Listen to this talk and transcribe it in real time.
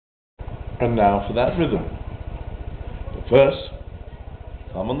And now for that rhythm. But first,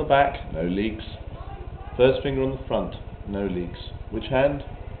 thumb on the back, no leaks. First finger on the front, no leaks. Which hand?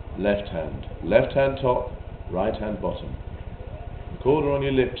 Left hand. Left hand top, right hand bottom. Recorder on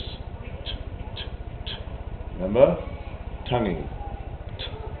your lips. Remember? Tonguing.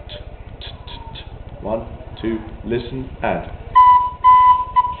 1, 2, listen, and.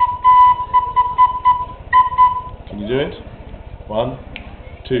 Can you do it? 1,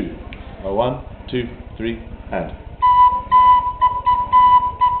 2. 1, 2, 3, and.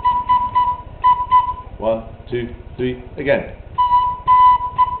 1, 2, 3, again.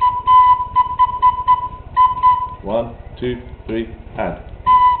 1, 2, 3, and.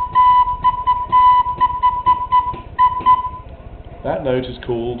 That note is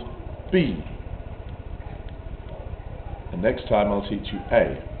called B. And next time I'll teach you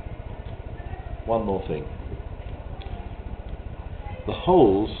A. One more thing. The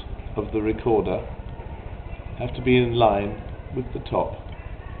holes of the recorder have to be in line with the top.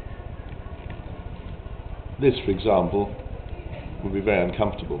 This, for example, would be very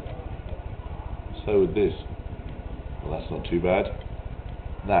uncomfortable. So would this. Well, that's not too bad.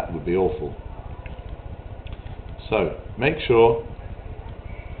 That would be awful. So, make sure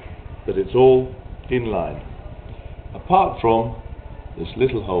that it's all in line. Apart from this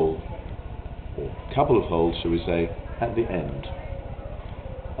little hole, or couple of holes, shall we say, at the end.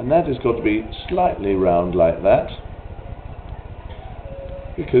 And that has got to be slightly round like that,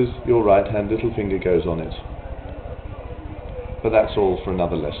 because your right hand little finger goes on it. But that's all for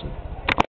another lesson.